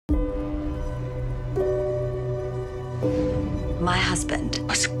My husband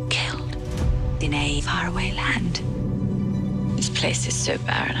was killed in a faraway land. This place is so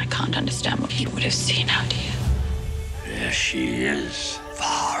barren, I can't understand what he would have seen out here. There she is.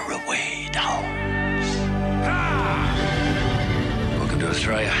 Faraway Downs. Welcome to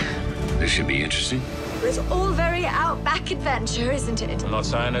Australia. This should be interesting. It's all very outback adventure, isn't it? I'm not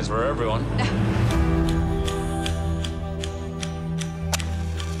saying it's for everyone.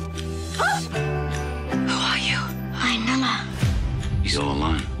 Who are you? I'm Nala. He's all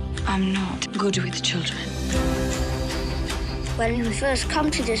alone. I'm not good with children. When you first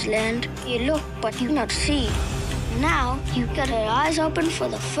come to this land, you look but you not see. Now you got your eyes open for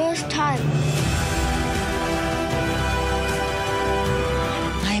the first time.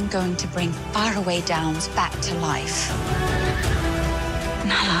 I am going to bring Faraway Downs back to life.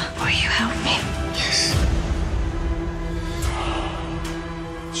 Nala, will you help me? Yes.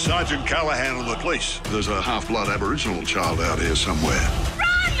 Sergeant Callahan and the police. There's a half-blood Aboriginal child out here somewhere.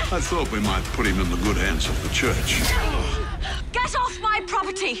 Run! I thought we might put him in the good hands of the church. Get off my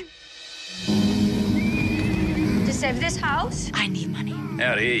property! To save this house? I need money.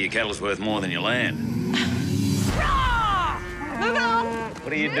 Out here, your cattle's worth more than your land. Move on!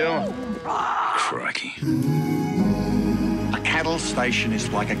 What are you doing? Crikey. A cattle station is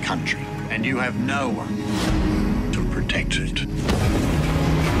like a country, and you have no one to protect it.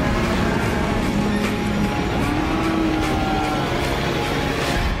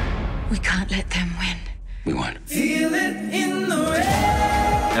 We can't let them win. We won't. Feel it in the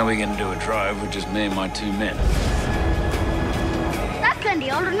air. Now we're going to do a drive with just me and my two men. That can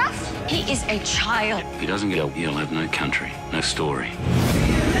be old enough. He is a child. If he doesn't get help, he'll have no country, no story.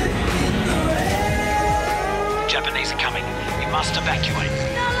 Japanese are coming. We must evacuate.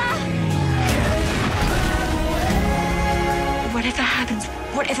 Whatever happens,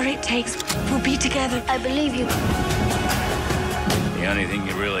 whatever it takes, we'll be together. I believe you. The only thing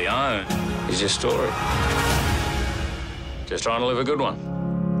you really own is your story. Just trying to live a good one.